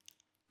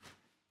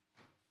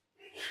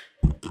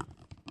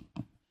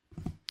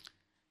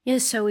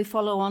Yes, so we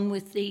follow on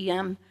with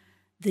the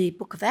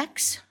book of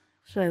Acts.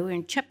 So we're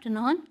in chapter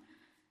 9,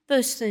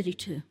 verse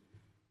 32.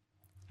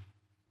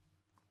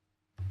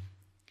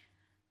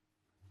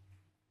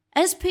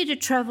 As Peter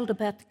travelled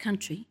about the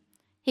country,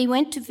 he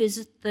went to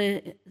visit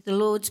the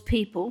Lord's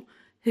people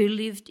who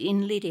lived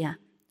in Lydia.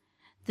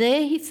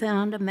 There he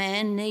found a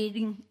man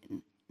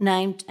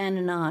named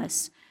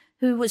Ananias,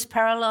 who was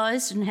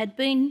paralysed and had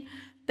been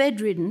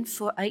bedridden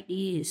for 8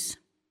 years.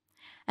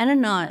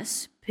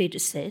 Ananias, Peter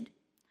said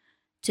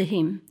to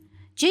him,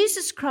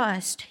 Jesus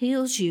Christ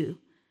heals you.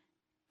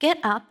 Get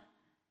up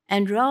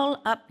and roll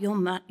up your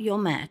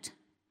mat.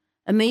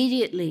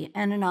 Immediately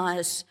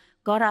Ananias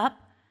got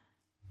up.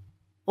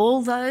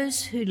 All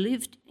those who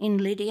lived in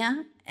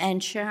Lydia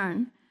and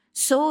Sharon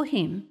saw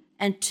him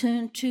and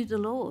turned to the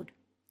Lord.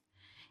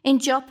 In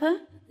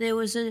Joppa, there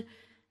was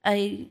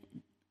a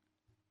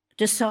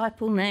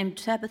disciple named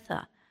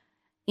Tabitha.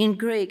 In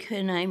Greek,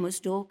 her name was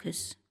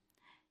Dorcas.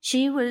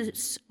 She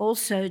was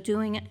also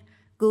doing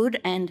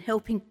good and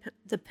helping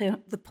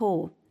the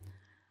poor.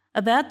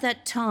 About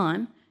that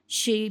time,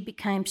 she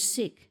became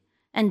sick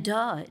and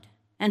died,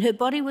 and her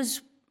body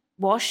was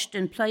washed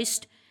and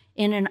placed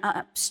in an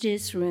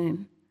upstairs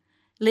room.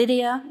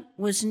 Lydia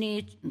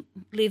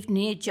lived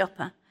near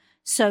Joppa,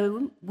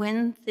 so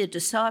when the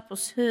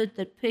disciples heard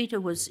that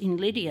Peter was in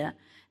Lydia,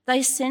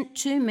 they sent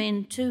 2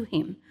 men to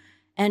him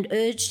and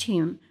urged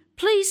him,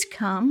 "Please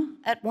come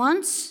at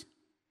once."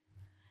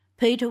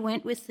 Peter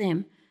went with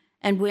them,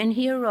 and when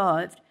he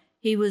arrived,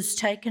 he was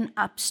taken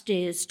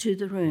upstairs to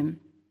the room.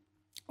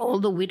 All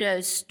the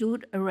widows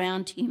stood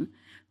around him,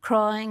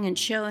 crying and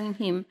showing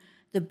him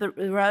the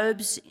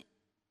robes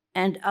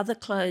and other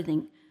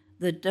clothing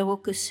that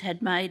Dorcas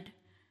had made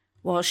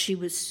while she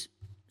was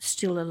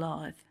still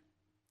alive.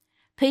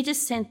 Peter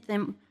sent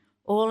them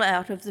all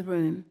out of the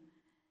room.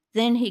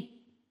 Then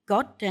he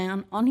got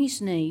down on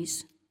his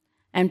knees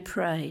and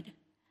prayed.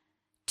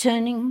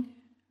 Turning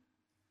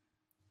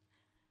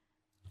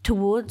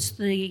towards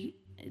the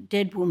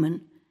dead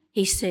woman,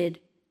 he said,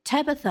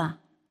 "Tabitha,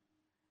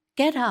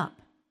 get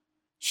up."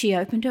 She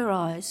opened her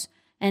eyes,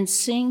 and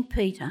seeing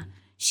Peter,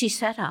 she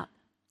sat up.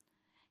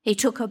 He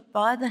took her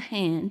by the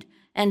hand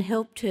and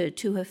helped her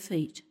to her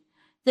feet.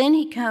 Then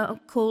he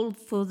called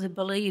for the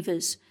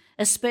believers,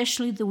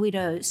 especially the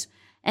widows,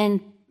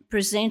 and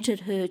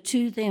presented her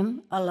to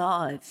them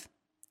alive.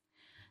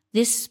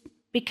 This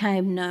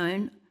became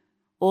known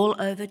all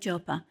over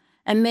Joppa,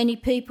 and many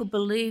people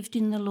believed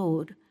in the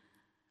Lord.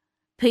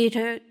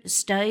 Peter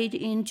stayed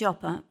in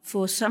Joppa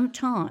for some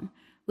time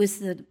with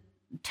the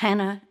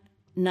tanner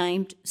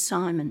named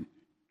Simon.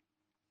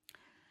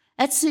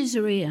 At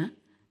Caesarea,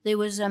 there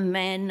was a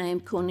man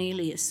named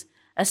Cornelius,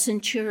 a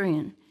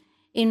centurion,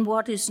 in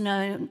what was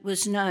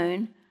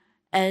known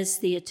as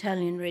the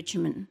Italian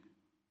regiment.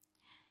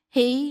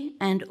 He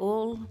and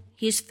all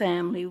his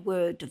family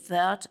were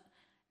devout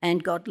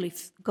and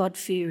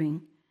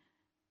God-fearing.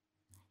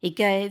 He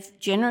gave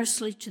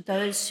generously to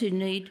those who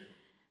need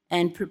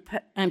and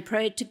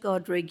prayed to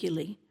God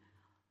regularly.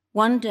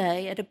 One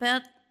day, at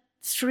about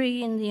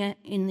 3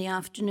 in the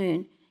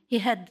afternoon, he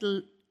had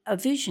a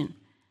vision.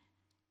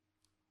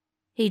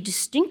 He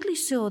distinctly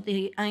saw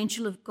the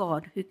angel of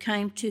God who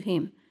came to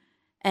him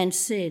and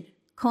said,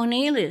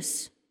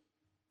 "Cornelius."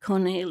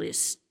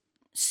 Cornelius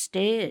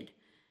stared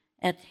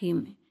at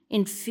him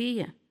in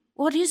fear.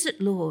 "What is it,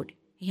 Lord?"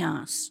 he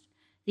asked.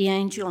 The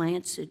angel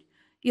answered,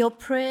 "Your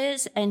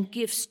prayers and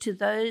gifts to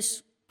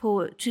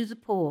the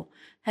poor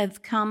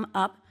have come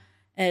up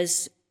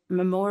as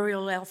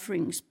memorial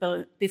offerings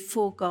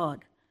before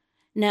God.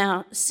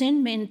 Now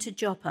send men to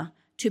Joppa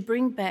to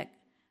bring back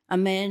a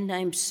man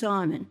named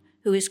Simon,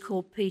 who is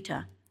called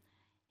Peter.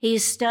 He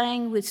is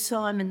staying with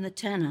Simon the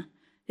tanner,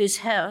 whose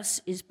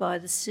house is by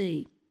the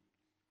sea."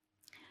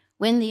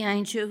 When the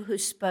angel who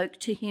spoke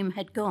to him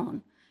had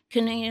gone,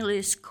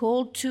 Cornelius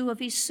called 2 of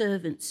his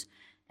servants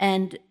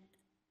and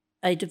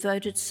a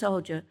devoted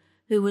soldier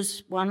who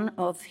was one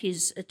of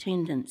his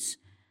attendants.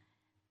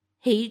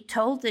 He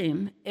told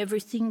them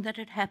everything that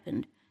had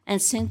happened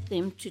and sent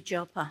them to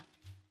Joppa.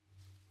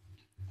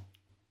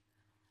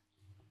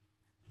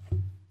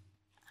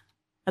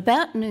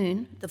 About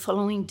noon the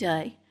following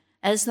day,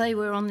 as they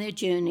were on their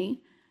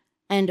journey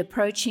and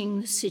approaching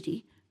the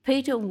city,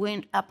 Peter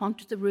went up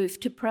onto the roof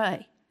to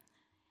pray.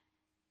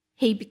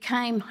 He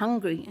became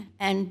hungry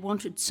and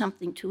wanted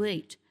something to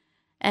eat.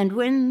 And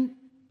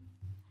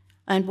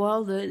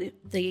while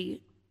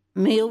the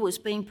meal was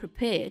being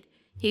prepared,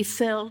 he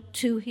fell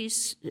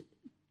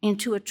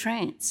into a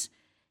trance.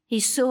 He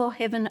saw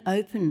heaven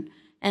open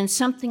and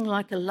something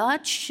like a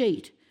large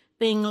sheet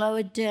being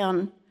lowered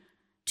down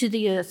to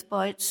the earth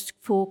by its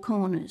 4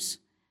 corners.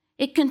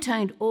 It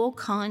contained all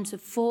kinds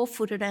of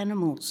 4-footed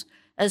animals,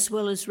 as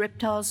well as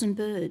reptiles and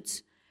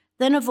birds.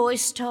 Then a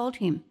voice told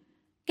him,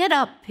 "Get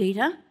up,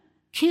 Peter,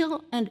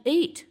 kill and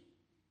eat."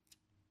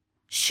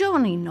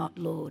 "Surely not,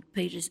 Lord,"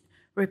 Peter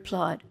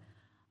replied.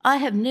 "I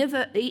have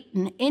never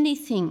eaten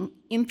anything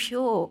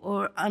impure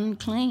or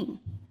unclean."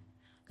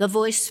 The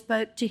voice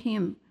spoke to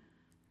him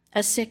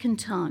a second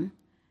time,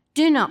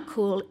 Do not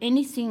call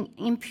anything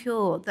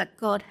impure that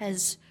God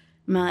has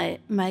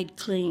made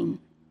clean."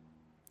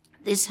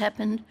 This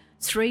happened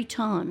 3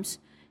 times,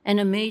 and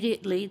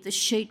immediately the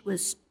sheet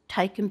was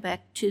taken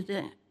back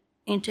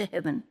into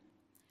heaven.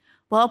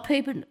 While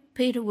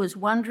Peter was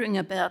wondering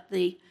about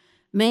the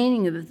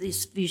meaning of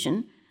this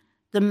vision,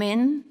 the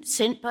men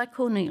sent by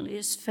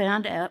Cornelius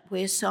found out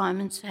where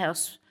Simon's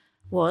house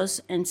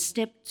was and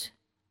stopped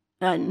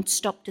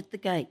at the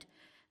gate.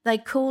 They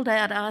called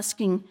out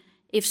asking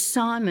if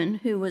Simon,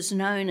 who was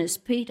known as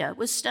Peter,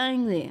 was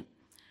staying there.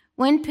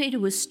 When Peter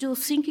was still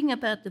thinking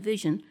about the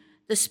vision,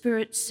 the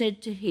Spirit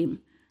said to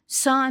him,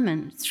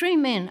 "Simon, 3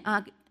 men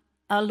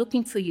are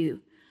looking for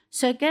you,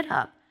 so get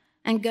up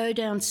and go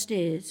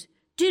downstairs.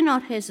 Do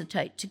not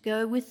hesitate to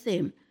go with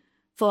them,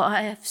 for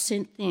I have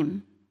sent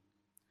them."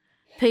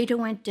 Peter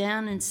went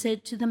down and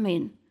said to the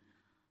men,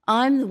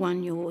 "I'm the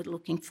one you're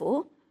looking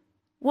for.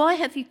 Why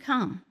have you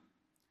come?"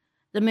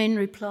 The men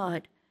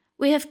replied,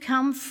 "We have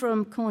come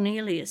from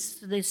Cornelius,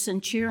 the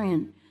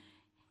centurion.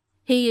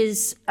 He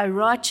is a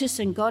righteous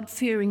and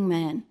God-fearing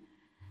man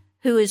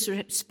who is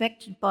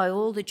respected by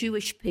all the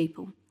Jewish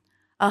people.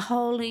 A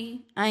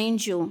holy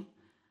angel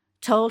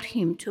told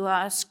him to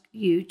ask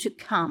you to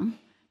come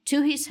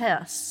to his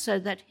house so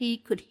that he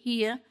could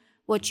hear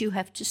what you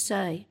have to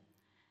say."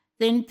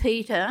 Then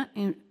Peter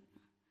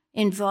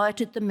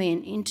invited the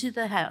men into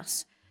the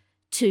house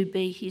to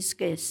be his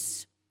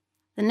guests.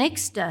 The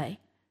next day,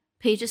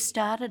 Peter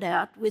started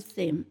out with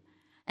them,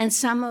 and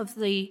some of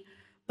the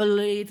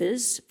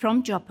believers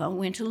from Joppa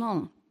went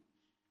along.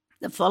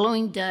 The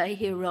following day,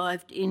 he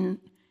arrived in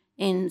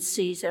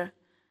Caesarea.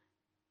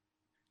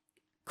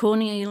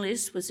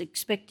 Cornelius was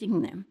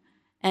expecting them,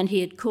 and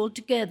he had called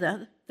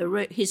together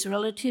his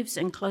relatives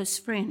and close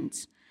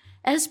friends.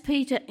 As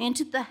Peter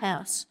entered the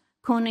house,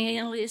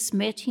 Cornelius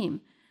met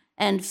him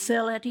and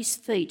fell at his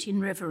feet in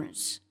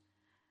reverence.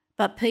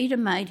 But Peter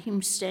made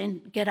him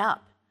get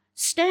up.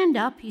 "Stand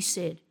up," he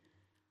said.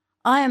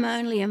 "I am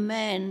only a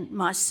man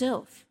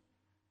myself."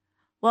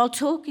 While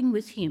talking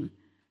with him,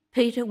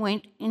 Peter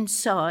went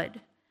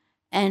inside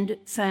and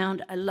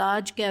found a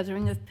large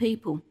gathering of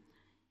people.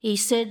 He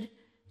said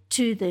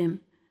to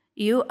them,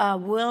 "You are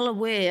well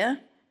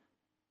aware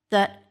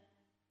that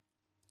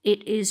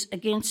it is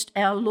against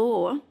our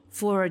law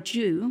for a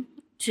Jew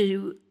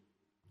to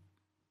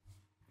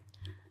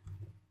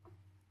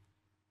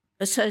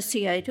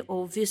associate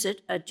or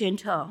visit a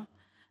Gentile,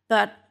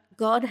 but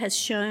God has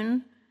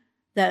shown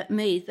that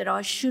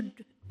I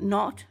should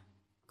not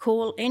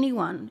call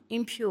anyone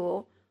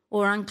impure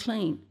or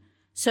unclean.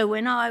 So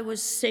when I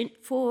was sent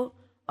for,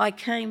 I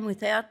came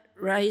without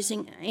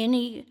raising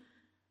any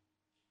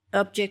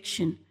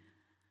objection.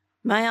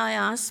 May I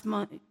ask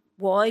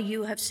why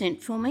you have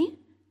sent for me?"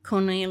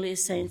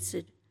 Cornelius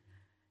answered,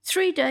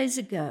 3 days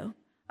ago,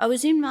 I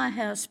was in my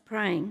house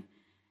praying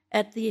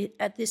at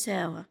this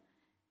hour.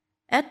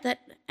 At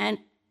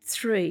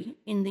 3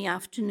 in the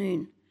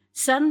afternoon,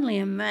 suddenly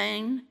a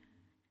man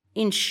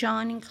in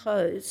shining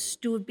clothes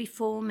stood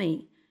before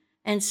me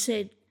and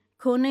said,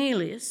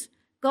 "Cornelius,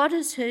 God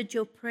has heard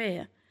your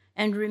prayer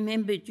and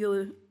remembered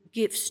your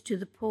gifts to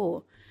the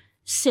poor.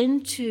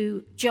 Send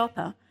to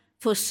Joppa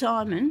for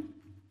Simon,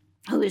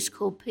 who is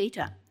called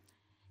Peter.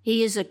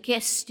 He is a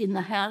guest in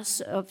the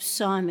house of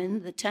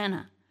Simon the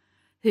tanner,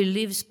 who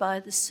lives by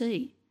the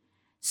sea."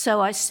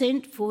 So I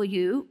sent for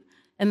you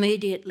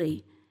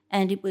immediately,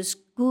 and it was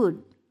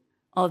good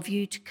of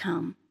you to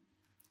come.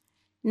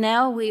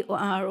 Now we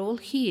are all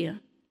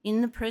here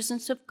in the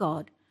presence of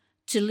God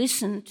to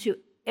listen to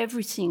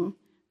everything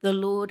the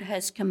Lord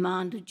has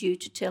commanded you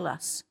to tell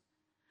us.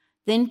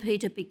 Then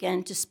Peter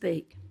began to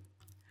speak.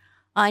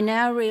 "I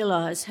now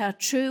realize how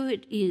true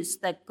it is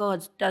that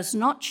God does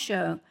not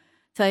show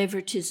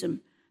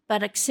favoritism,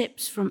 but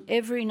accepts from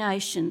every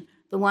nation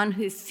the one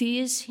who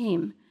fears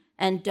him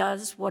and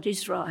does what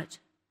is right.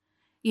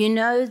 You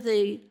know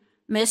the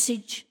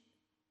message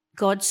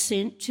God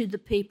sent to the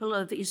people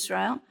of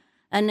Israel,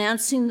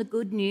 announcing the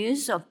good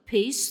news of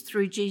peace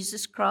through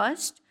Jesus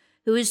Christ,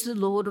 who is the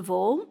Lord of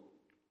all.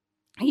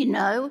 You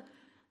know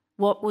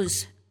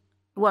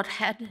what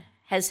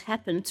has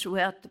happened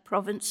throughout the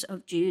province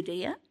of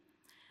Judea,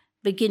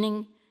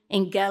 beginning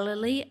in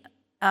Galilee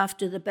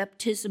after the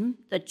baptism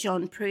that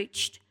John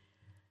preached,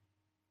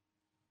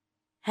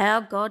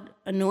 how God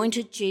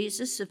anointed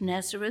Jesus of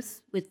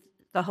Nazareth with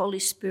the Holy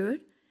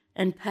Spirit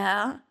and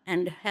power,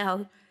 and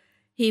how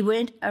he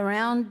went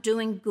around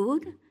doing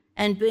good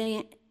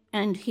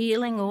and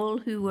healing all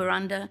who were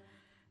under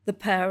the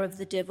power of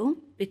the devil,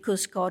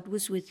 because God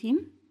was with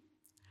him.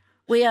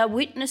 We are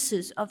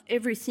witnesses of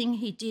everything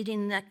he did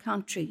in that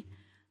country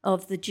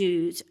of the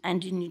Jews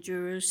and in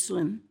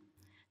Jerusalem.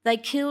 They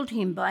killed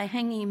him by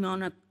hanging him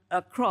on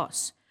a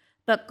cross,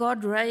 but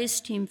God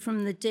raised him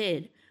from the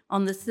dead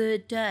on the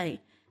 3rd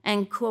day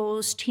and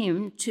caused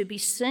him to be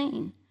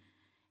seen.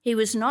 He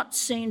was not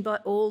seen by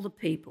all the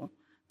people,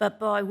 but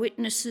by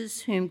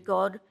witnesses whom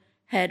God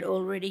had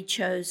already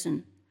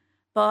chosen,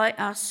 by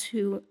us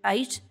who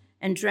ate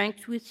and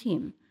drank with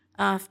him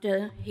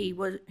after he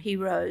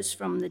rose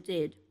from the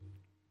dead.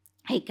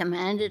 He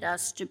commanded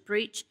us to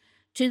preach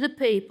to the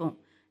people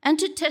and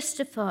to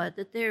testify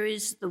that there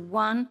is the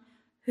one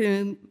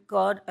whom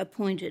God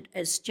appointed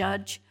as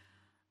judge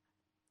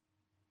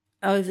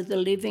over the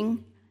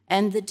living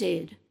and the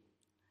dead.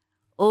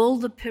 All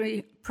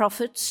the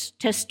prophets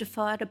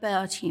testified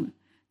about him,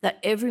 that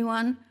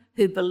everyone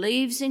who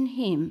believes in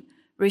him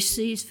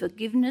receives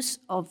forgiveness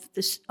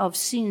of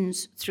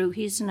sins through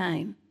his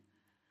name.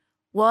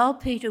 While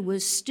Peter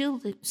was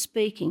still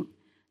speaking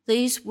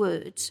these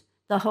words,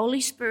 the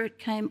Holy Spirit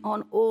came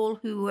on all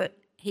who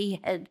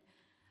had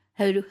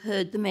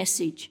heard the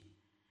message.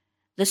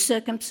 The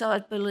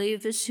circumcised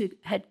believers who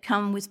had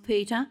come with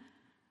Peter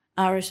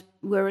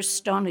were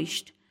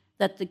astonished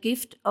that the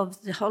gift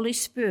of the Holy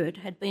Spirit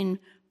had been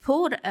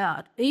poured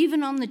out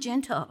even on the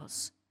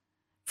Gentiles,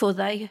 for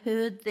they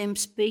heard them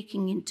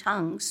speaking in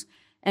tongues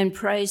and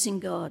praising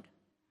God.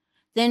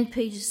 Then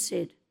Peter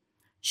said,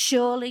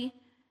 "Surely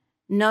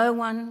no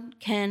one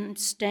can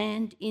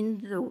stand in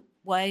the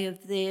way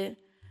of their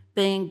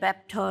being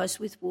baptized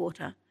with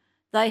water.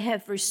 They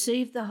have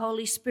received the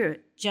Holy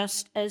Spirit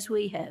just as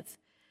we have."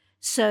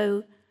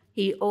 So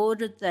he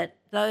ordered that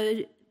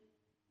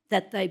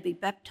they be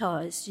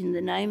baptized in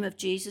the name of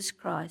Jesus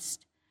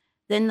Christ.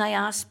 Then they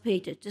asked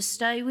Peter to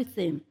stay with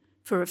them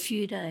for a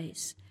few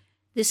days.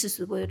 This is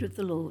the word of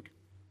the Lord.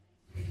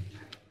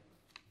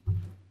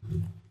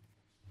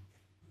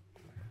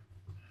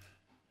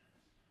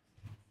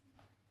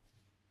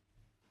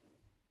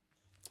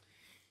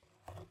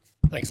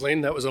 Thanks,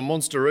 Lynn. That was a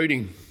monster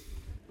reading.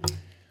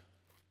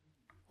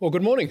 Well,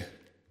 good morning.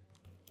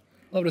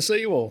 Love to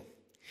see you all.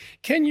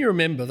 Can you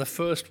remember the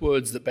first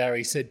words that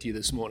Barry said to you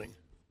this morning?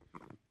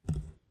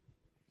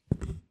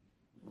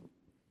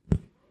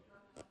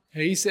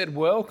 He said,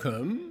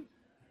 welcome,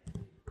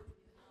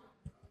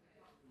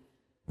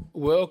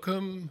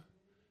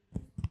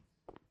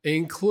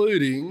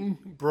 including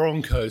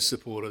Broncos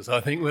supporters,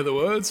 I think were the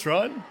words,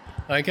 right?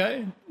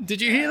 Okay,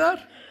 did you hear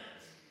that?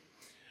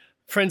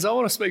 Friends, I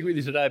want to speak with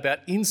you today about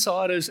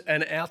insiders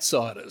and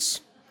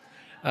outsiders.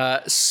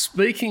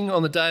 Speaking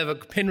on the day of a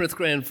Penrith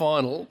Grand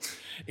Final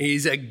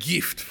is a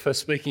gift for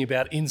speaking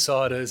about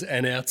insiders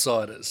and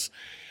outsiders.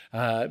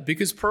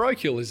 Because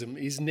parochialism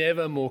is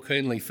never more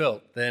keenly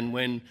felt than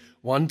when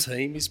one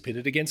team is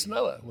pitted against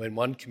another, when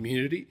one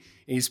community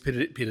is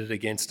pitted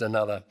against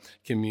another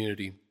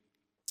community.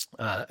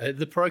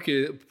 The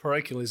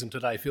parochialism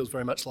today feels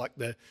very much like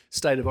the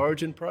state of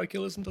origin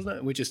parochialism, doesn't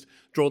it? We just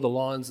draw the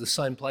lines, the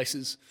same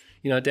places,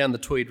 down the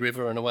Tweed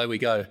River and away we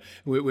go.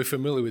 We're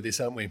familiar with this,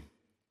 aren't we?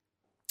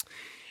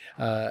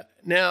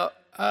 Now,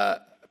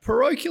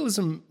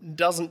 parochialism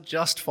doesn't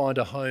just find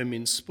a home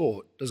in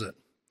sport, does it?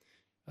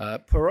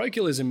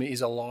 Parochialism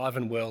is alive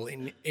and well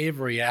in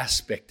every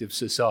aspect of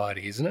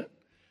society, isn't it?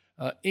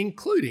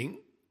 Including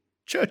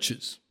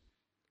churches.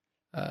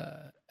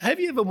 Have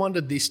you ever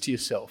wondered this to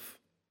yourself?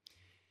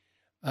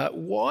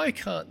 Why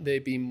can't there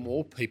be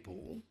more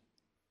people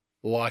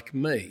like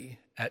me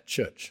at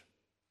church?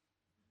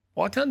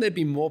 Why can't there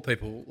be more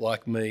people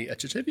like me at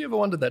church? Have you ever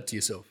wondered that to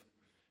yourself?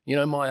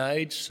 My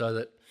age, so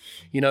that,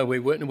 we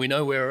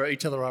know where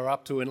each other are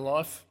up to in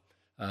life.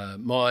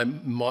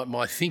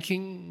 My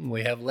thinking,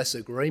 we have less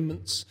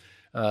agreements.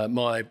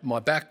 My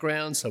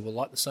background, so we'll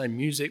like the same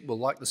music, we'll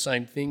like the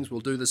same things,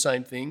 we'll do the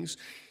same things.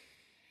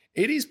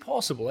 It is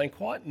possible and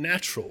quite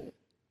natural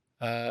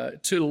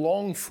to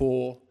long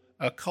for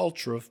a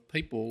culture of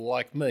people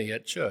like me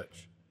at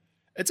church.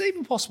 It's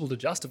even possible to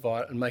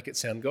justify it and make it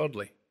sound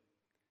godly.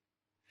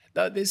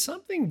 Though there's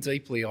something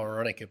deeply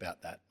ironic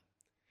about that.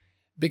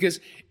 Because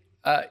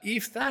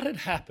if that had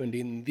happened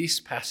in this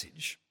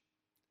passage,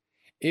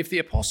 if the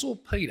Apostle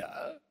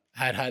Peter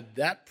had had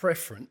that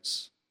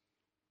preference,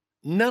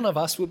 none of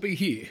us would be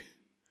here,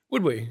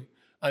 would we?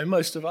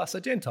 Most of us are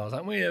Gentiles,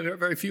 aren't we?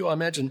 Very few, I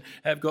imagine,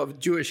 have got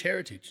Jewish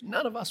heritage.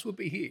 None of us would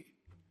be here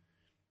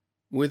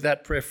with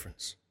that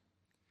preference.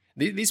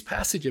 This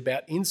passage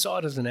about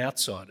insiders and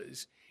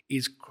outsiders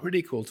is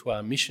critical to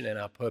our mission and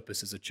our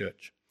purpose as a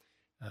church.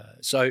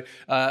 So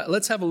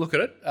let's have a look at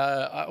it.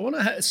 I want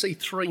to see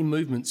three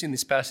movements in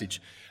this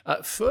passage.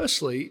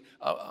 Firstly,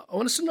 I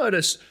want us to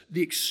notice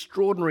the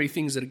extraordinary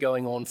things that are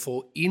going on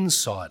for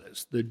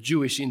insiders, the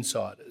Jewish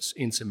insiders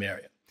in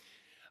Samaria.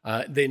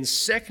 Then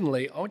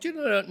secondly, I want you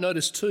to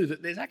notice too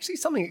that there's actually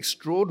something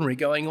extraordinary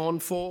going on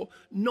for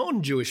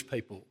non-Jewish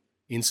people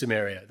in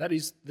Samaria. That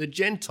is the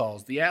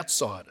Gentiles, the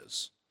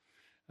outsiders.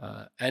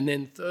 And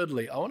then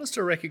thirdly, I want us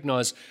to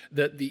recognise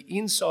that the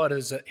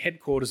insiders at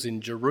headquarters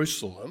in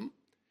Jerusalem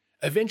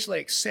eventually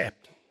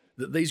accept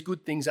that these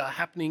good things are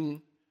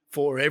happening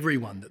for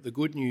everyone, that the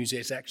good news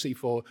is actually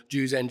for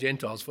Jews and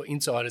Gentiles, for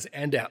insiders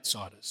and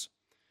outsiders.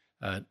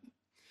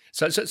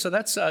 So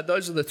that's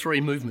those are the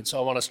three movements I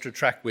want us to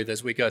track with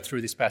as we go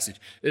through this passage.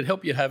 It'd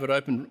help you have it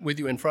open with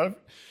you in front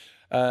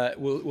of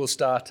you. We'll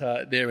start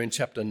there in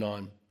chapter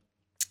 9.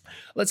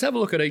 Let's have a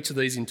look at each of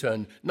these in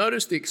turn.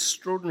 Notice the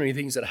extraordinary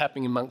things that are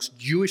happening amongst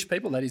Jewish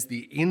people, that is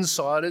the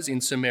insiders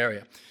in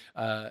Samaria.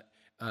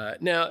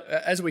 Now,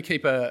 as we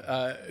keep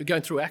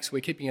going through Acts,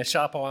 we're keeping a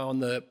sharp eye on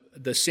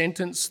the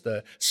sentence,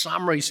 the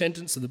summary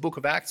sentence of the book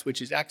of Acts,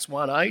 which is Acts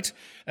 1:8.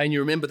 And you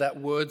remember that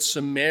word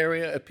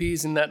Samaria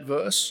appears in that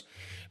verse.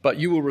 But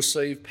you will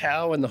receive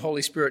power when the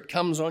Holy Spirit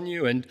comes on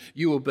you, and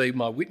you will be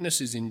my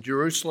witnesses in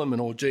Jerusalem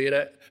and all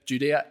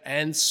Judea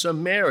and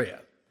Samaria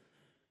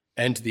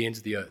and to the ends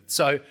of the earth.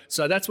 So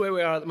that's where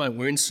we are at the moment.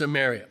 We're in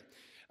Samaria.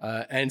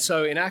 And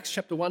so in Acts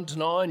chapter 1 to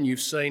 9,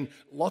 you've seen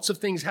lots of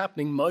things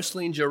happening,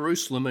 mostly in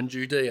Jerusalem and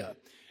Judea.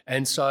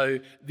 And so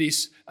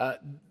this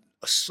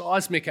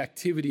seismic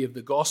activity of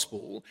the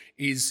gospel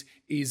is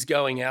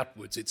going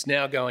outwards. It's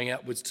now going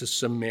outwards to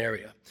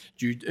Samaria.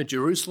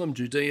 Jerusalem,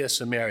 Judea,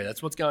 Samaria.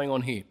 That's what's going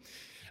on here.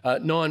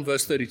 9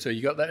 verse 32.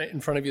 You got that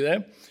in front of you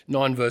there?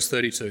 9 verse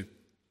 32.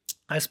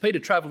 As Peter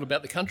travelled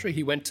about the country,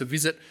 he went to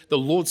visit the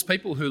Lord's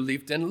people who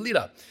lived in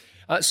Lydda.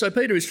 So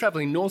Peter is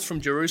travelling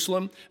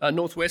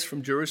northwest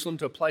from Jerusalem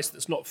to a place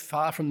that's not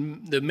far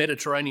from the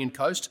Mediterranean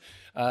coast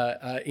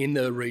in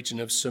the region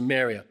of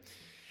Samaria.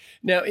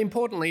 Now,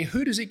 importantly,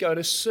 who does he go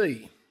to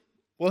see?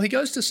 Well, he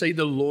goes to see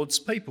the Lord's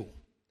people.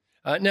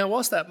 Now,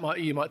 whilst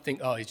you might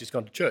think, oh, he's just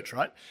gone to church,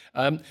 right?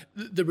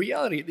 The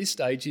reality at this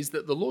stage is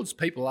that the Lord's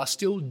people are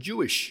still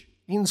Jewish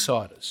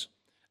insiders.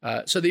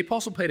 So the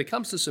Apostle Peter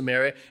comes to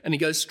Samaria and he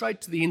goes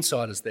straight to the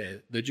insiders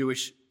there, the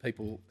Jewish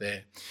people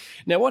there.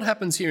 Now, what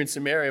happens here in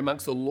Samaria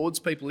amongst the Lord's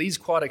people is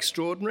quite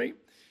extraordinary.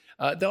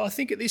 Though I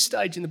think at this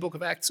stage in the book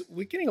of Acts,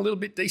 we're getting a little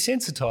bit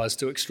desensitised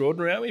to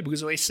extraordinary, aren't we?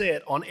 Because we see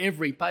it on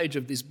every page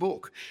of this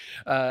book.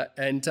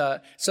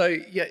 So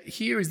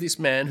here is this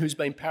man who's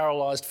been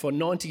paralysed for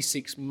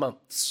 96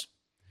 months.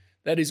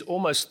 That is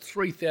almost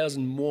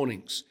 3,000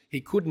 mornings.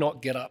 He could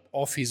not get up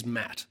off his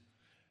mat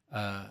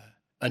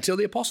until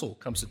the apostle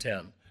comes to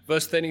town.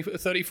 Verse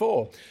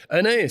 34,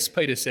 Aeneas,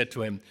 Peter said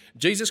to him,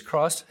 Jesus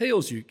Christ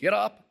heals you. Get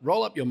up,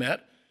 roll up your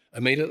mat.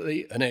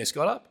 Immediately Aeneas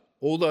got up.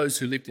 All those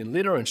who lived in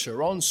Lydda and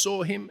Sharon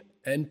saw him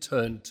and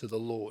turned to the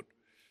Lord.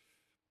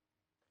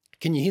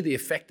 Can you hear the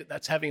effect that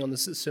that's having on the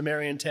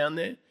Samaritan town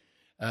there?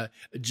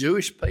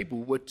 Jewish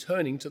people were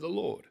turning to the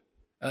Lord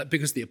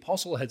because the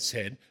apostle had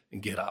said,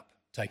 get up,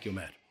 take your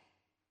mat.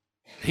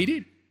 He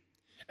did.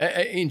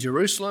 In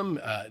Jerusalem,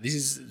 this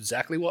is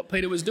exactly what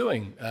Peter was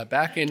doing.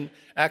 Back in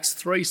Acts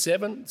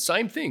 3:7,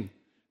 same thing.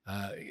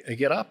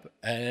 Get up,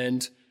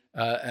 and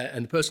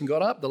the person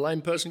got up, the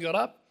lame person got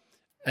up,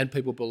 and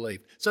people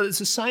believed. So it's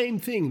the same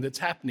thing that's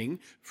happening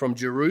from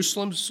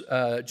Jerusalem,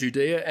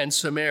 Judea and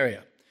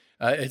Samaria.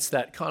 It's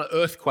that kind of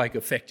earthquake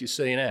effect you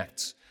see in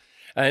Acts.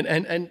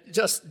 And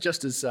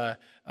just as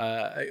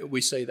we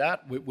see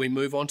that, we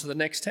move on to the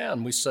next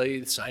town. We see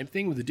the same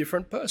thing with a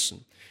different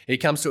person. He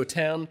comes to a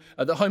town,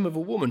 the home of a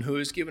woman who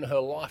has given her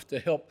life to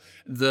help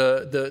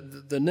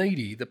the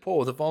needy, the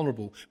poor, the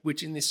vulnerable,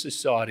 which in this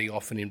society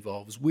often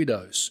involves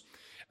widows.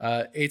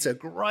 It's a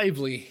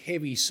gravely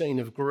heavy scene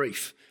of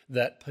grief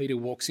that Peter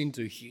walks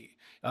into here.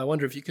 I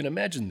wonder if you can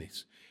imagine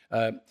this.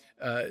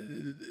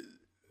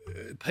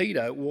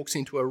 Peter walks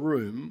into a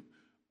room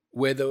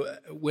where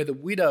the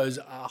widows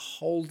are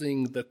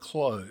holding the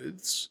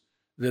clothes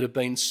that have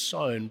been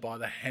sewn by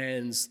the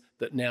hands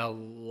that now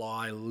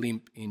lie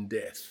limp in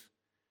death.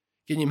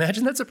 Can you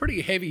imagine? That's a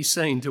pretty heavy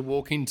scene to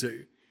walk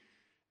into.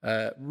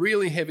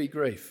 Really heavy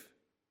grief.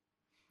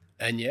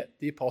 And yet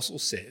the apostle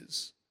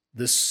says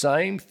the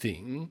same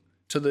thing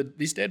to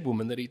this dead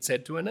woman that he'd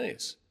said to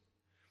Aeneas.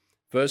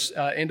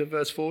 End of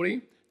verse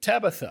 40,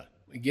 Tabitha,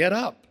 get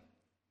up.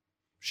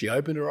 She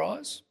opened her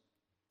eyes.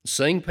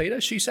 Seeing Peter,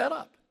 she sat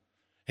up.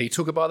 He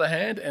took her by the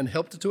hand and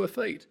helped her to her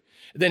feet.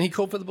 Then he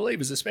called for the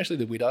believers, especially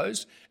the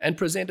widows, and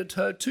presented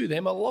her to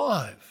them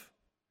alive.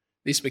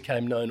 This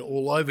became known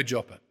all over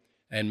Joppa,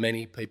 and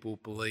many people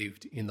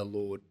believed in the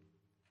Lord.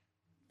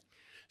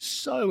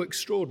 So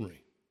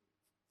extraordinary.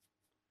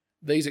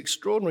 These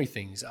extraordinary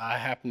things are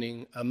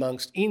happening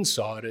amongst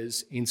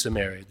insiders in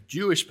Samaria, the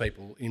Jewish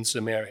people in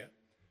Samaria,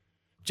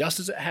 just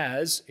as it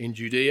has in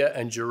Judea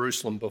and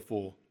Jerusalem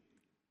before.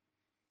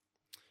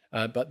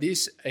 But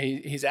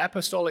his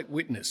apostolic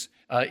witness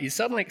is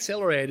suddenly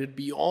accelerated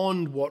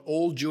beyond what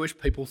all Jewish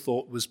people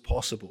thought was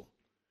possible.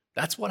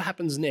 That's what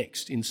happens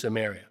next in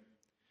Samaria.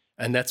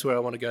 And that's where I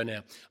want to go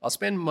now. I'll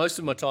spend most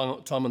of my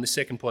time on the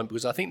second point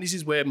because I think this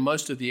is where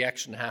most of the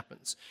action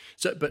happens.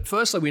 But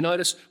firstly, we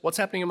notice what's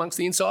happening amongst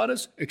the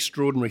insiders?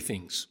 Extraordinary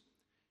things.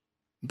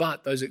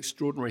 But those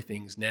extraordinary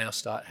things now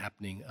start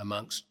happening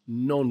amongst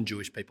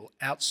non-Jewish people,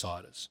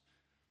 outsiders.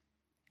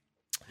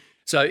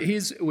 So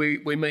here's we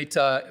meet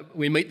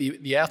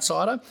the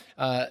outsider,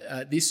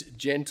 this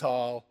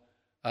Gentile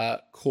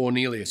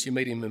Cornelius. You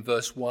meet him in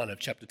verse 1 of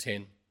chapter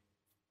 10.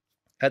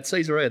 At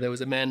Caesarea there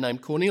was a man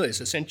named Cornelius,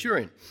 a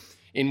centurion,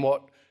 in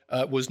what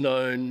was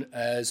known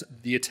as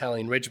the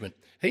Italian regiment.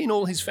 He and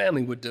all his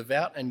family were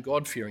devout and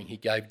God-fearing. He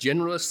gave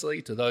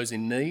generously to those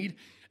in need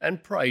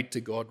and prayed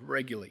to God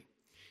regularly.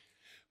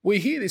 We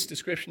hear this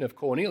description of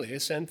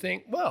Cornelius and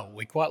think, well,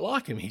 we quite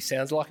like him. He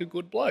sounds like a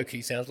good bloke.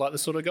 He sounds like the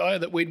sort of guy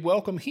that we'd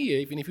welcome here,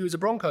 even if he was a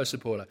Broncos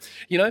supporter.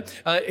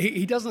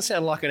 He doesn't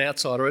sound like an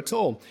outsider at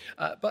all.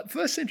 But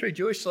first century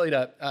Jewish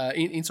leader,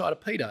 insider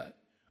Peter,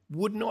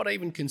 would not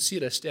even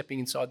consider stepping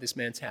inside this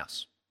man's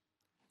house,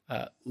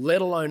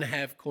 let alone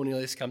have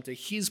Cornelius come to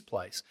his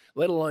place,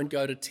 let alone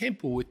go to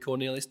temple with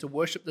Cornelius to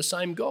worship the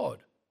same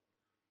God.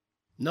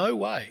 No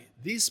way.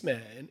 This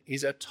man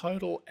is a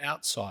total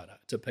outsider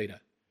to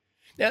Peter.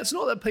 Now, it's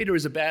not that Peter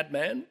is a bad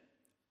man.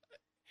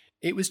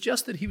 It was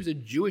just that he was a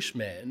Jewish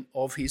man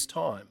of his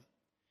time.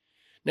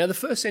 Now, the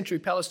first century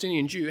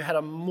Palestinian Jew had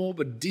a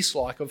morbid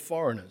dislike of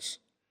foreigners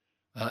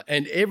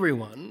and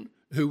everyone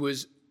who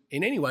was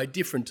in any way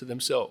different to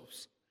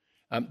themselves.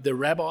 The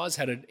rabbis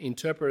had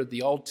interpreted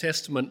the Old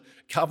Testament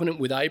covenant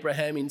with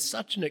Abraham in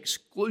such an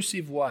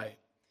exclusive way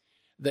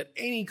that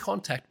any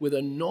contact with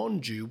a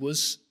non-Jew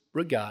was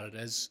regarded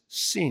as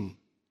sin.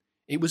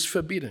 It was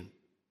forbidden.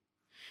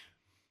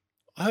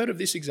 I heard of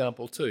this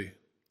example too,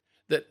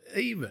 that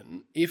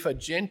even if a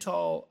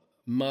Gentile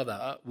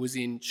mother was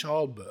in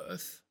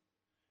childbirth,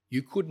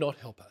 you could not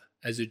help her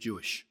as a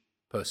Jewish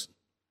person.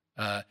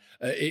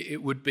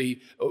 It would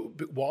be,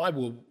 why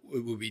will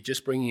we be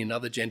just bringing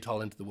another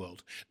Gentile into the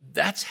world?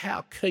 That's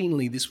how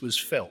keenly this was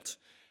felt.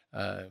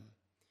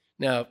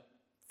 Now,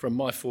 from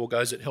my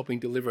foregoes at helping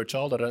deliver a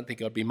child, I don't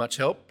think I'd be much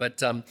help.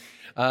 But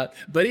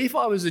if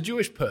I was a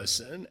Jewish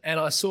person and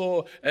I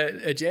saw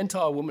a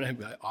Gentile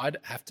woman, I'd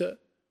have to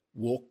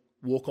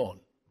walk on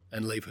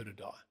and leave her to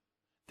die.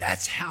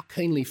 That's how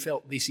keenly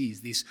felt this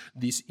is,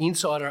 this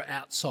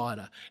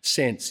insider-outsider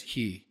sense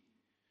here.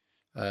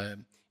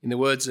 In the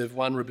words of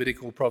one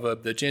rabbinical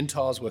proverb, the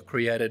Gentiles were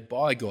created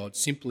by God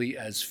simply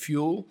as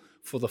fuel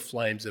for the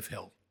flames of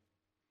hell.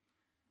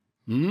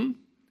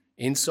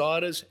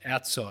 Insiders,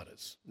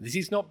 outsiders. This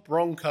is not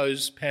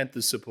Broncos,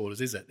 Panthers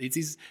supporters, is it?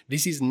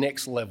 This is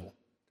next level.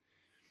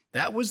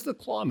 That was the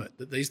climate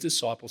that these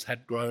disciples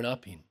had grown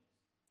up in.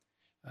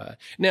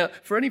 Now,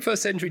 for any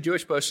first century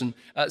Jewish person,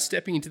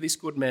 stepping into this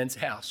good man's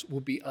house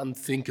would be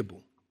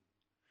unthinkable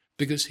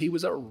because he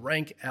was a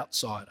rank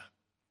outsider.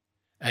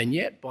 And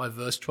yet, by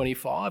verse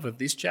 25 of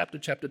this chapter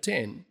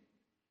 10,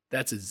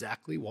 that's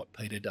exactly what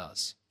Peter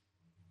does.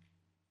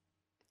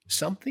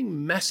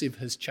 Something massive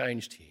has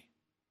changed here.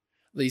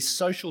 These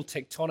social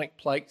tectonic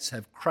plates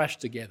have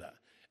crashed together,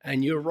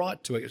 and you're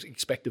right to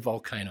expect a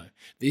volcano.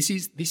 This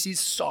is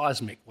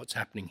seismic, what's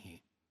happening here.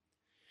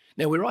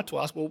 Now, we're right to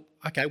ask, well,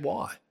 okay,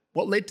 why?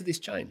 What led to this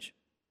change?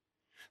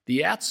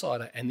 The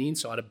outsider and the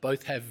insider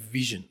both have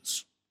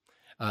visions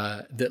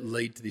that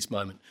lead to this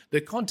moment.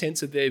 The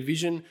contents of their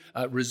vision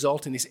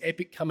result in this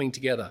epic coming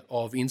together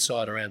of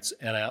insider and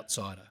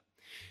outsider.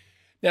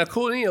 Now,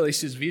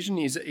 Cornelius' vision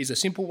is a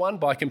simple one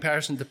by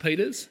comparison to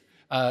Peter's.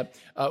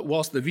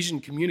 Whilst the vision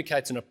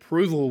communicates an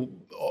approval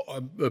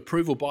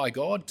by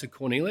God to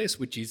Cornelius,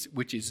 which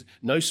is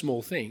no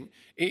small thing,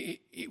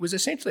 it was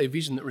essentially a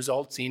vision that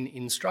results in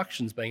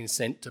instructions being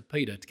sent to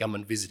Peter to come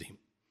and visit him.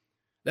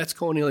 That's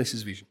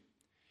Cornelius' vision.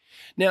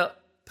 Now,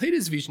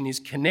 Peter's vision is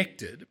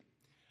connected,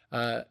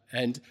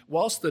 and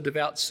whilst the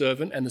devout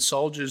servant and the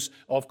soldiers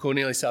of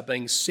Cornelius are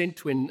being sent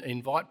to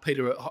invite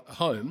Peter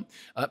home,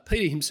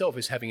 Peter himself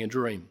is having a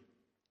dream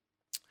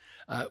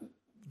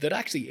that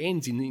actually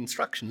ends in the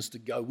instructions to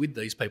go with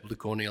these people to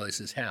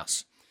Cornelius'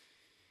 house.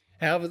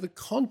 However, the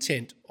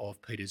content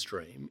of Peter's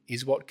dream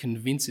is what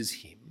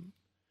convinces him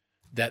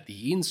that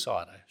the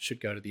insider should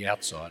go to the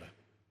outsider.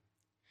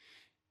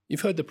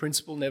 You've heard the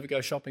principle, never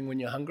go shopping when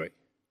you're hungry?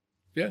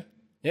 Yeah?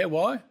 Yeah,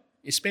 why?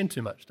 You spend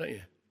too much, don't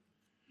you?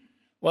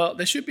 Well,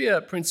 there should be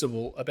a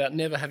principle about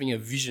never having a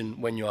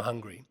vision when you're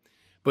hungry,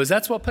 because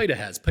that's what Peter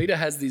has. Peter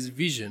has this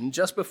vision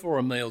just before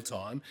a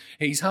mealtime.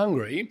 He's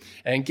hungry,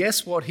 and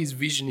guess what his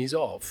vision is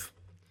of?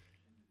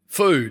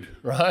 Food,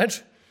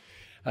 right?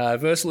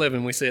 Verse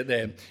 11, we see it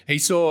there. He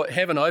saw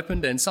heaven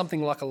opened and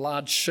something like a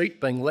large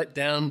sheet being let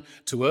down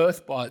to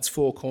earth by its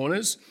four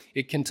corners.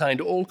 It contained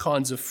all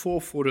kinds of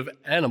four-footed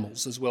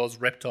animals as well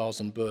as reptiles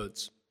and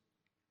birds.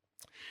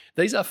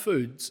 These are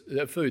food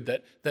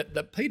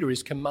that Peter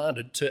is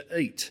commanded to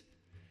eat.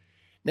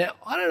 Now,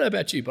 I don't know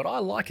about you, but I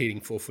like eating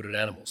four-footed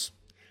animals.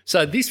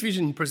 So this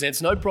vision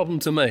presents no problem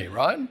to me,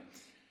 right?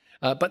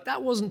 But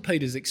that wasn't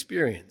Peter's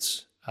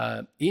experience.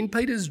 In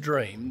Peter's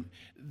dream,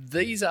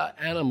 these are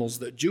animals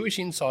that Jewish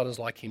insiders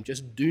like him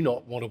just do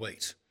not want to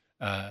eat.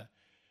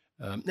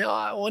 Now,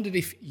 I wondered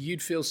if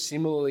you'd feel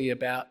similarly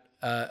about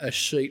a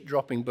sheet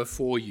dropping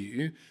before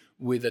you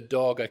with a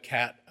dog, a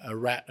cat, a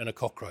rat and a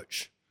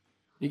cockroach.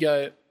 You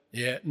go,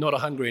 yeah, not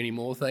hungry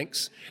anymore,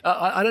 thanks.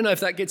 I don't know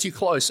if that gets you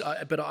close,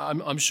 but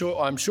I'm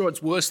sure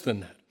it's worse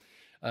than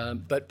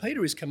that. But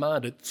Peter is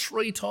commanded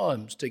 3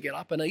 times to get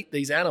up and eat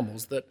these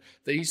animals that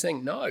he's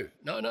saying, no,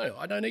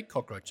 I don't eat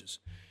cockroaches.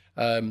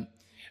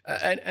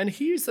 And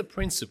here's the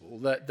principle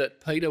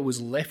that Peter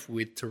was left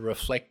with to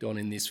reflect on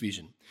in this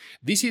vision.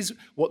 This is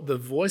what the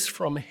voice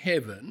from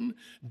heaven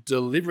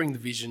delivering the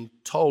vision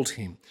told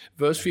him.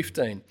 Verse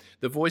 15,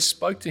 the voice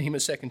spoke to him a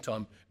second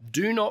time,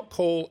 do not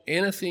call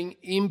anything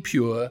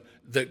impure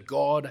that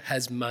God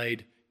has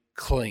made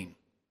clean.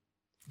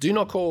 Do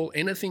not call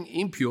anything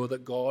impure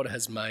that God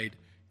has made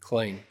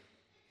clean.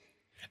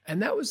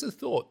 And that was the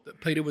thought that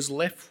Peter was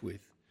left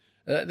with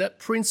That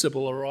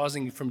principle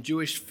arising from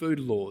Jewish food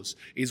laws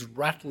is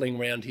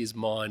rattling around his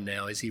mind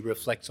now as he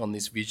reflects on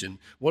this vision.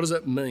 What does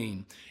it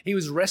mean? He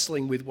was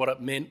wrestling with what it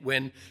meant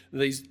when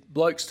these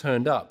blokes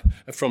turned up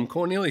from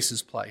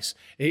Cornelius' place.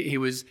 He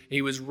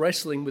was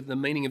wrestling with the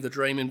meaning of the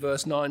dream in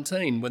verse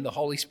 19 when the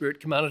Holy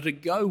Spirit commanded to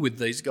go with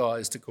these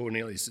guys to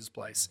Cornelius'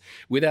 place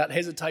without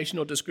hesitation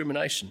or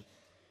discrimination.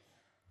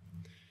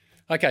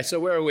 Okay, so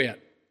where are we at?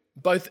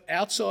 Both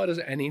outsiders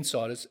and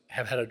insiders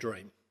have had a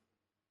dream.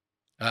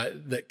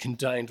 That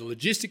contained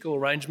logistical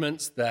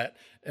arrangements that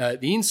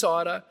the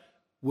insider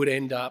would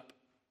end up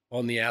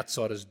on the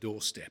outsider's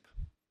doorstep.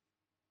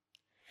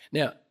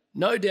 Now,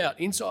 no doubt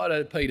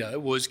insider Peter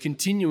was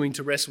continuing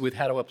to wrestle with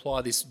how to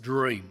apply this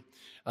dream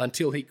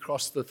until he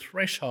crossed the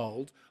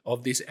threshold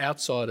of this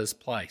outsider's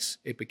place.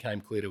 It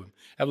became clear to him.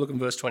 Have a look in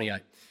verse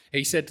 28.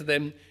 He said to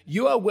them,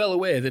 "You are well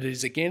aware that it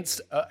is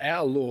against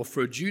our law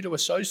for a Jew to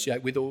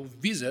associate with or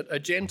visit a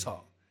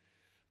Gentile.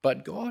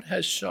 But God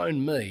has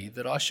shown me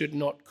that I should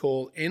not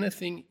call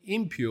anything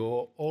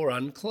impure or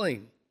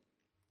unclean."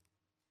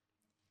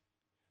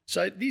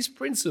 So this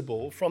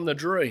principle from the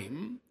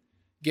dream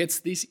gets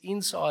this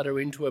insider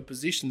into a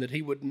position that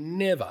he would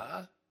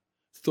never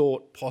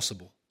thought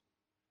possible.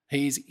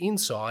 He's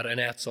inside an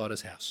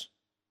outsider's house.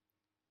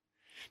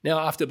 Now,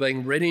 after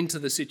being read into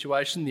the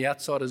situation, the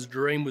outsider's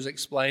dream was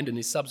explained and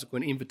his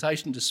subsequent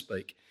invitation to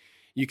speak.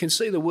 You can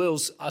see the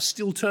wheels are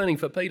still turning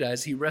for Peter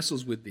as he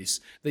wrestles with these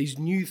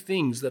new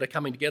things that are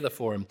coming together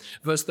for him.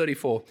 Verse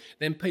 34,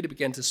 then Peter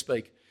began to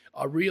speak.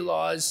 I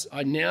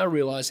now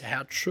realize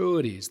how true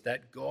it is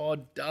that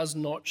God does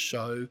not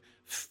show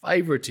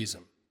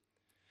favoritism,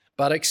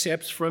 but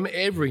accepts from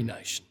every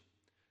nation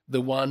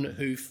the one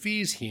who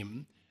fears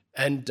him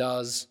and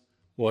does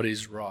what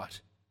is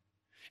right.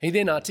 He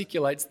then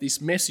articulates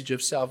this message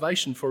of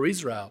salvation for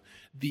Israel.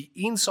 The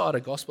insider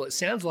gospel, it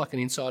sounds like an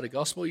insider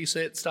gospel. You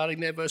see it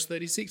starting there, verse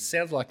 36. It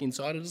sounds like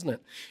insider, doesn't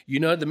it? You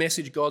know the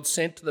message God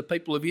sent to the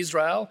people of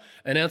Israel,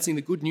 announcing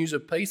the good news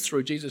of peace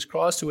through Jesus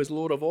Christ, who is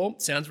Lord of all.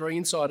 Sounds very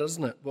insider,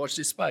 doesn't it? Watch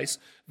this space.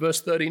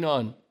 Verse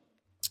 39.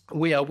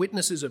 We are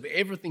witnesses of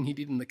everything he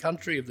did in the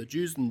country of the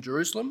Jews in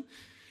Jerusalem.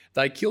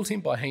 They killed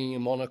him by hanging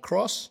him on a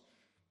cross.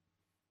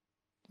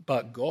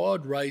 But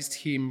God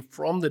raised him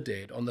from the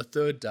dead on the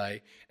third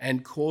day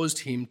and caused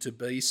him to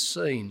be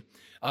seen.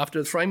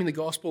 After framing the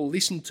gospel,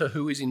 listen to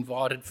who is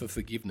invited for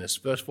forgiveness.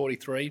 Verse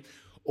 43,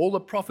 all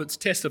the prophets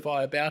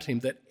testify about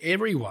him that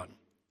everyone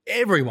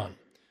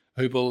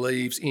who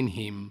believes in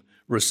him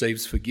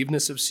receives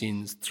forgiveness of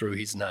sins through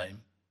his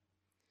name.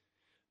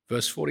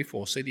 Verse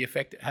 44, see the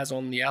effect it has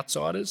on the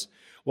outsiders?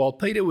 While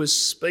Peter was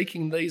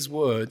speaking these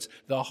words,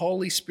 the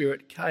Holy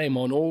Spirit came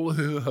on all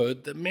who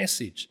heard the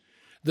message.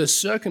 The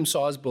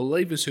circumcised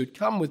believers who'd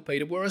come with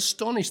Peter were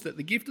astonished that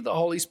the gift of the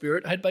Holy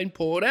Spirit had been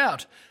poured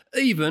out,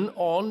 even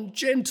on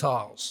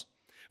Gentiles,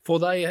 for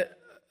they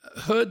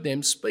heard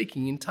them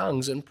speaking in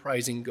tongues and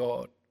praising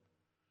God.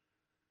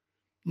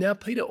 Now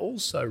Peter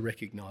also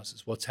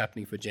recognises what's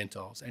happening for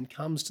Gentiles and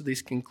comes to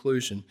this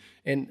conclusion.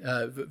 And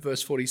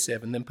verse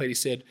 47, then Peter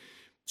said,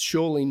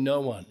 surely no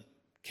one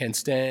can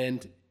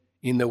stand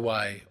in the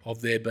way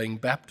of their being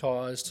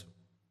baptised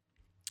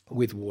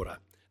with water.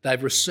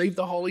 They've received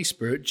the Holy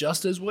Spirit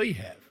just as we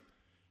have.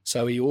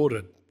 So he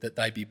ordered that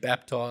they be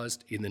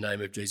baptised in the name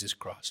of Jesus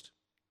Christ.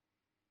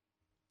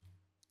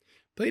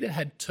 Peter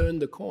had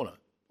turned the corner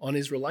on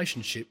his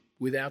relationship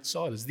with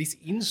outsiders. This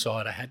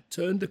insider had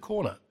turned the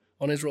corner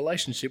on his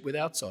relationship with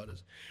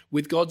outsiders.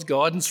 With God's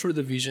guidance through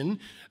the vision,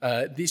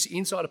 this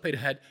insider Peter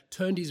had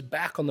turned his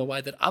back on the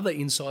way that other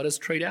insiders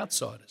treat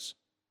outsiders.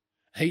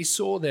 He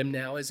saw them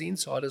now as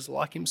insiders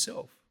like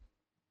himself.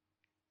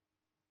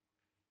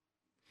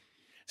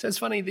 So it's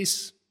funny,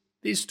 this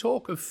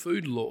talk of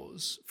food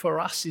laws for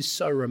us is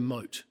so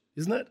remote,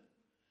 isn't it?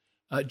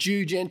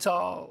 Jew,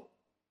 Gentile,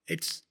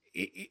 it's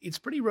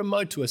pretty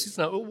remote to us,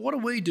 isn't it? Well, what do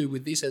we do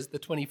with this as the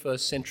 21st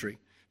century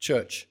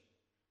church?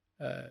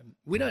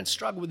 We don't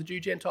struggle with the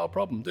Jew-Gentile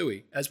problem, do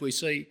we? As we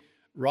see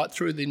right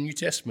through the New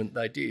Testament,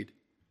 they did.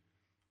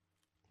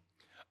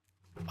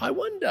 I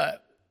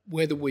wonder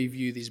whether we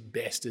view this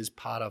best as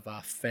part of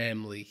our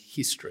family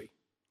history.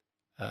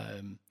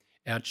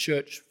 Our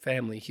church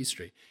family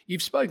history.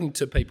 You've spoken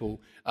to people,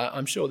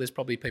 I'm sure there's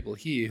probably people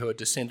here who are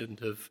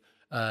descendant of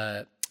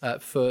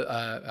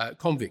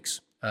convicts,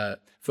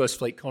 First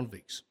Fleet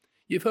convicts.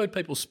 You've heard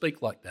people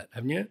speak like that,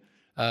 haven't you?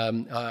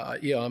 I'm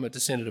a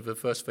descendant of a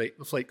First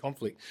Fleet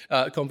convict,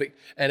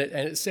 and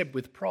it's said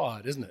with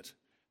pride, isn't it?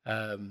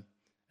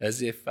 As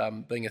if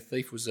being a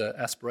thief was an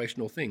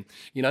aspirational thing,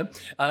 you know.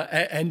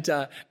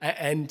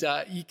 And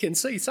you can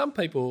see some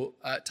people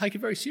take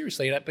it very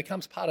seriously, and it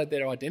becomes part of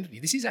their identity.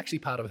 This is actually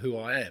part of who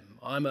I am.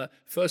 I'm a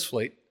First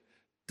Fleet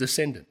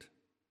descendant.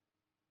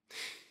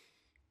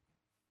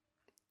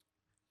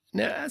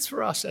 Now, as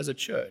for us as a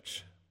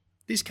church,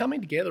 this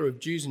coming together of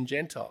Jews and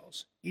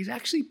Gentiles is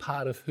actually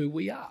part of who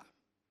we are.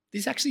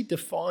 This actually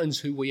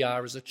defines who we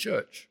are as a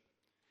church.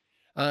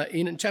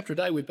 In chapter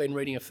today, we've been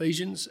reading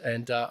Ephesians,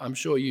 and I'm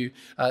sure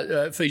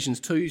Ephesians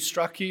 2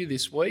 struck you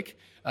this week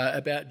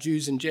about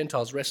Jews and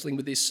Gentiles wrestling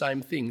with this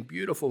same thing.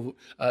 Beautiful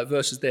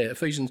verses there.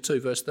 Ephesians 2,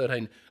 verse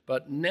 13.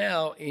 But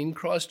now in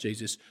Christ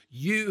Jesus,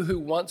 you who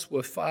once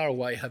were far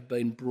away have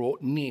been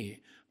brought near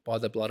by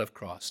the blood of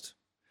Christ.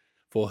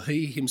 For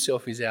he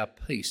himself is our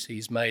peace.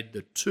 He's made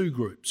the two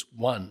groups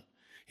one.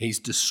 He's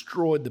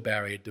destroyed the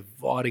barrier,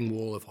 dividing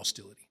wall of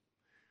hostility.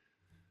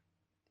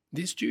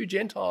 This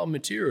Jew-Gentile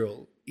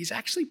material is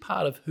actually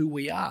part of who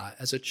we are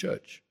as a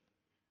church.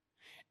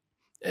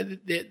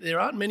 There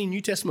aren't many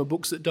New Testament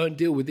books that don't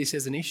deal with this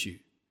as an issue.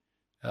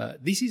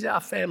 This is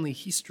our family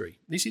history.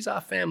 This is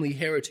our family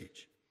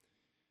heritage.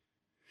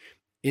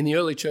 In the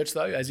early church,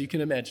 though, as you can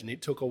imagine,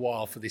 it took a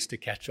while for this to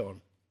catch on.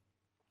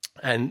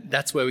 And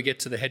that's where we get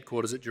to the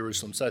headquarters at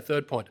Jerusalem. So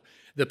third point,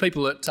 the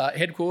people at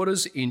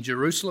headquarters in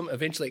Jerusalem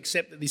eventually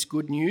accept that this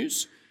good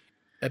news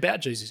about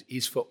Jesus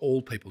is for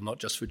all people, not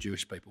just for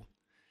Jewish people.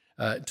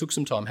 It took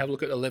some time. Have a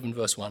look at 11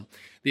 verse 1.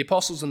 The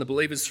apostles and the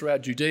believers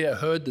throughout Judea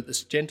heard that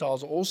the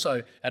Gentiles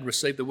also had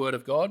received the word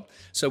of God.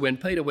 So when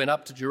Peter went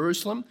up to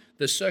Jerusalem,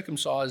 the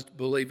circumcised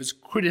believers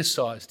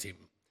criticised him.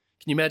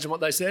 Can you imagine what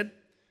they said?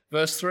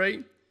 Verse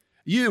 3,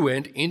 you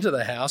went into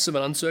the house of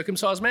an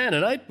uncircumcised man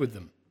and ate with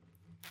them.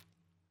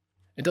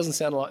 It doesn't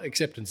sound like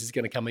acceptance is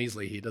going to come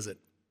easily here, does it?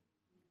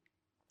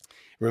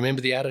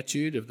 Remember the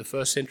attitude of the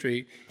first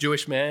century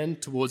Jewish man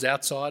towards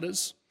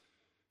outsiders?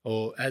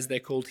 Or as they're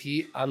called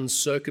here,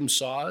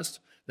 uncircumcised,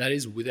 that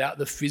is, without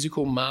the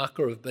physical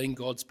marker of being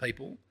God's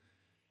people.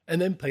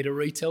 And then Peter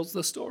retells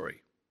the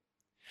story.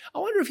 I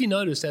wonder if you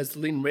noticed as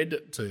Lynn read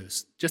it to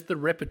us, just the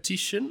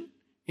repetition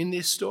in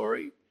this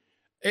story.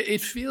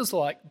 It feels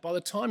like by the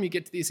time you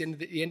get to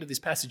the end of this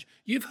passage,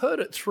 you've heard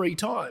it 3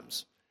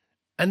 times.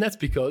 And that's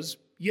because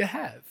you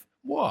have.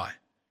 Why?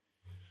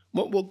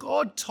 Well,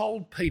 God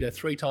told Peter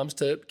 3 times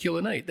to kill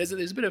and eat. There's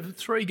a bit of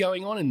 3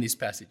 going on in this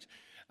passage.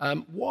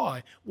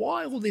 Why?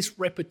 Why all this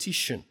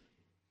repetition?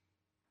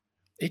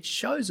 It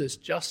shows us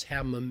just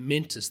how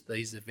momentous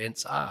these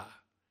events are.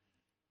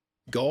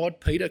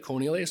 God, Peter,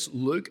 Cornelius,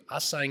 Luke are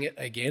saying it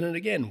again and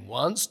again,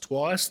 once,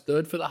 twice,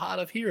 third for the hard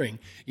of hearing.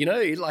 You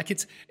know, like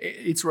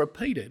it's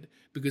repeated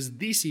because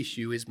this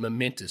issue is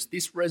momentous.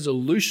 This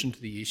resolution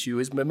to the issue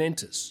is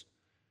momentous.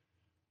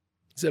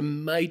 It's a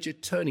major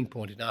turning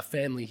point in our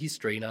family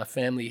history, in our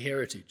family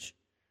heritage.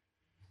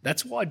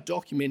 That's why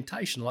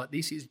documentation like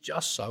this is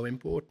just so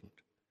important.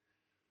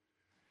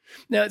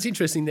 Now, it's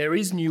interesting, there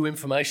is new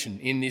information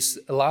in this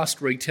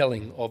last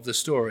retelling of the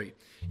story.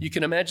 You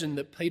can imagine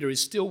that Peter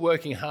is still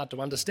working hard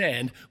to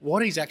understand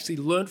what he's actually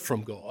learnt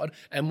from God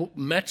and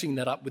matching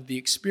that up with the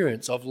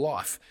experience of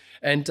life.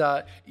 And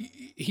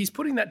he's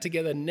putting that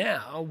together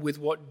now with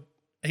what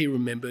he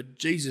remembered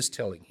Jesus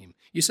telling him.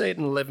 You see it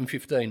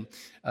in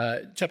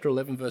chapter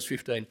 11, verse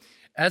 15.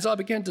 As I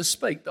began to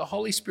speak, the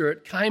Holy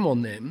Spirit came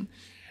on them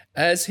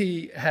as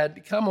he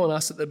had come on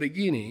us at the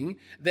beginning.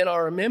 Then I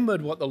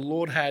remembered what the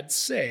Lord had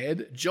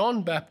said,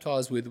 John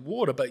baptized with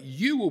water, but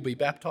you will be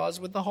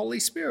baptized with the Holy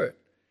Spirit.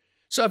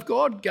 So if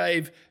God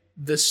gave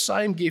the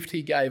same gift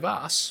he gave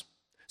us,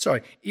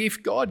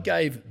 if God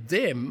gave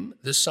them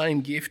the same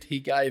gift he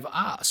gave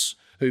us,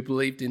 who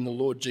believed in the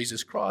Lord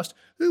Jesus Christ,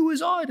 who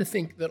was I to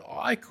think that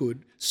I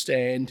could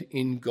stand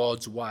in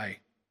God's way?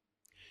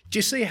 Do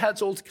you see how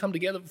it's all come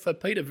together for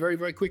Peter very,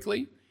 very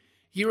quickly?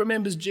 He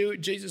remembers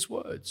Jesus'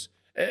 words.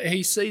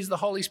 He sees the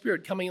Holy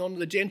Spirit coming on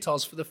the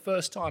Gentiles for the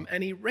first time,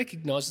 and he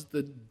recognises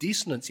the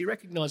dissonance, he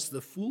recognises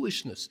the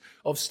foolishness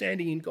of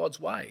standing in God's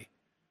way,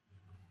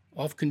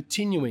 of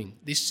continuing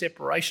this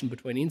separation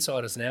between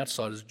insiders and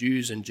outsiders,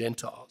 Jews and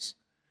Gentiles.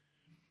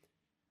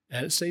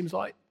 And it seems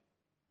like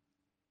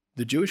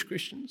the Jewish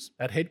Christians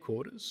at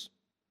headquarters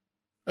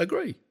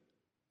agree.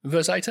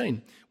 Verse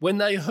 18, when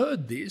they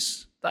heard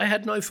this, they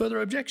had no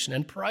further objection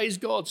and praised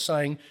God,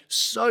 saying,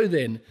 so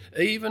then,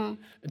 even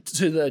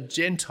to the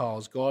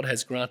Gentiles, God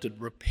has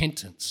granted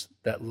repentance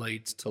that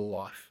leads to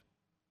life.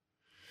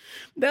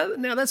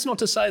 Now that's not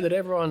to say that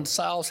everyone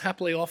sails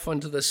happily off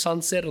into the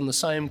sunset on the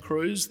same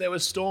cruise. There were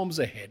storms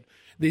ahead.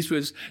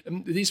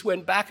 This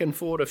went back and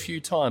forth a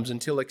few times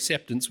until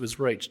acceptance was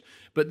reached.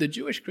 But the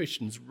Jewish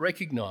Christians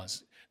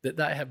recognise that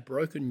they have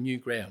broken new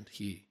ground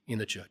here in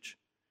the church,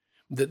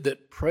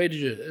 that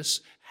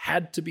prejudice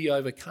had to be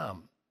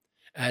overcome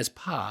as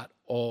part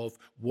of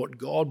what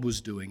God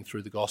was doing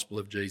through the gospel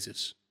of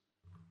Jesus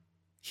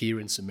here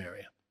in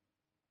Samaria.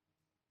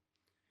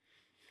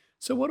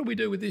 So what do we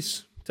do with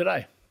this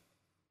today?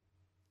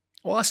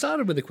 Well, I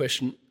started with a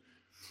question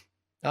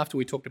after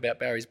we talked about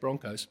Barry's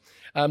Broncos.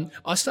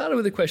 I started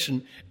with a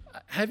question,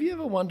 have you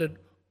ever wondered,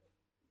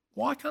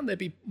 why can't there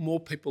be more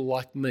people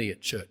like me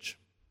at church?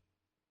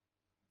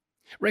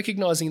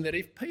 Recognising that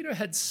if Peter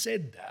had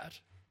said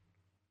that,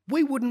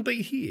 we wouldn't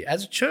be here.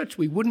 As a church,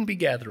 we wouldn't be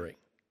gathering.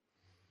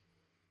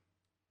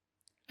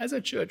 As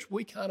a church,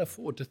 we can't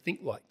afford to think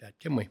like that,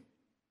 can we?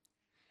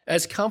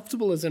 As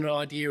comfortable as an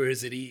idea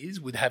as it is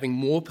with having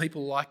more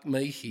people like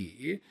me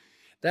here,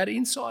 that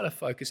insider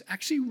focus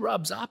actually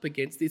rubs up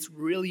against this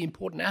really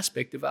important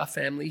aspect of our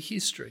family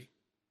history.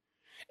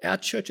 Our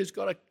church has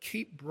got to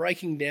keep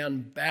breaking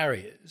down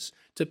barriers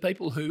to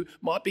people who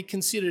might be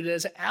considered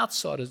as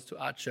outsiders to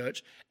our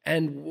church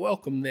and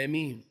welcome them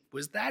in,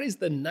 because that is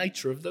the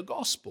nature of the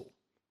gospel.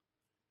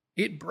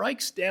 It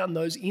breaks down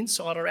those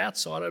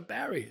insider-outsider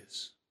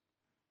barriers.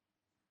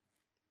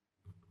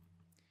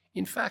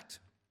 In fact,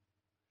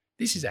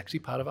 this is actually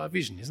part of our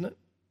vision, isn't it?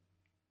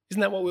 Isn't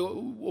that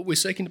what we're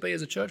seeking to be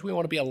as a church? We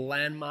want to be a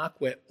landmark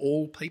where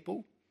all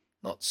people,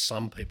 not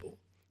some people,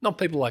 not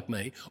people like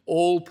me,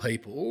 all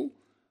people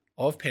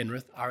of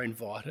Penrith are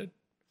invited,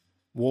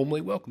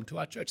 warmly welcome to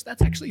our church.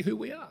 That's actually who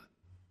we are.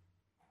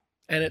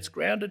 And it's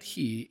grounded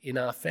here in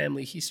our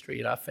family history,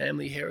 in our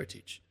family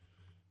heritage.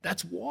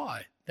 That's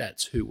why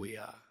that's who we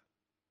are.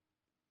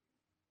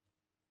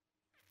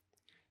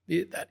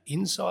 That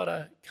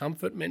insider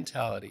comfort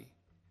mentality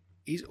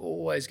is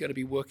always going to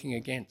be working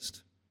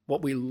against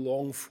what we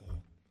long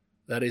for.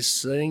 That is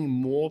seeing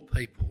more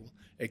people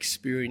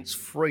experience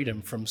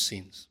freedom from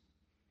sins.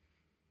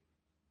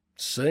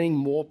 Seeing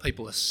more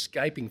people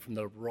escaping from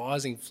the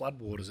rising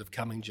floodwaters of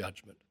coming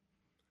judgment.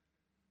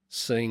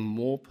 Seeing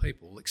more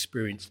people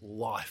experience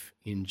life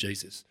in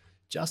Jesus,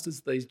 just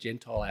as these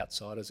Gentile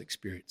outsiders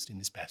experienced in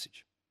this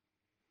passage.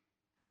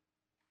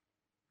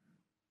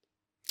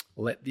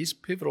 Let this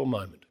pivotal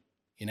moment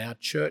in our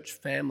church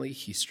family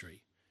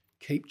history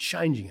keep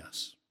changing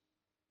us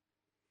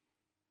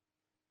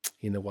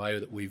in the way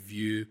that we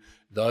view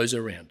those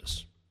around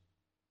us.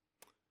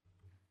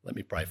 Let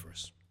me pray for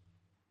us.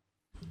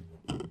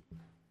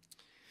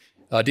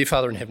 Dear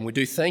Father in heaven, we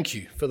do thank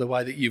you for the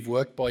way that you've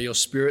worked by your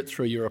Spirit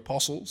through your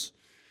apostles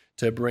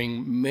to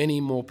bring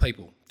many more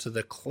people to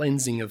the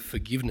cleansing of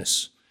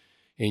forgiveness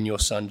in your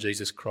Son,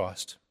 Jesus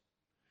Christ.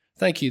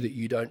 Thank you that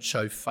you don't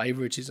show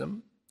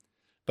favouritism,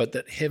 but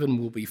that heaven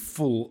will be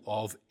full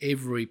of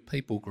every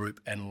people group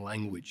and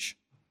language.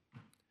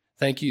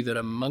 Thank you that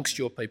amongst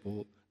your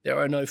people there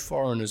are no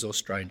foreigners or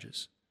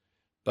strangers,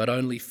 but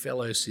only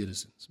fellow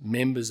citizens,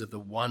 members of the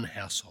one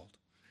household,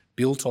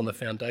 built on the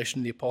foundation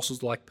of the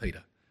apostles like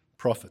Peter,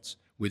 prophets,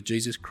 with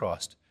Jesus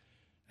Christ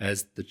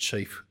as the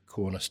chief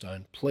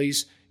cornerstone.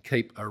 Please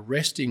keep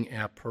arresting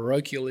our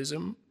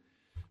parochialism.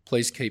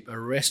 Please keep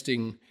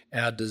arresting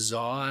our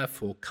desire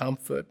for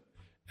comfort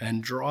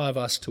and drive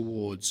us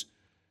towards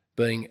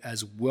being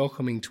as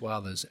welcoming to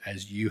others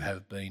as you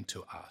have been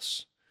to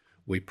us.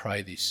 We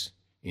pray this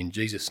in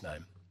Jesus'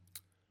 name.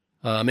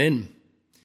 Amen.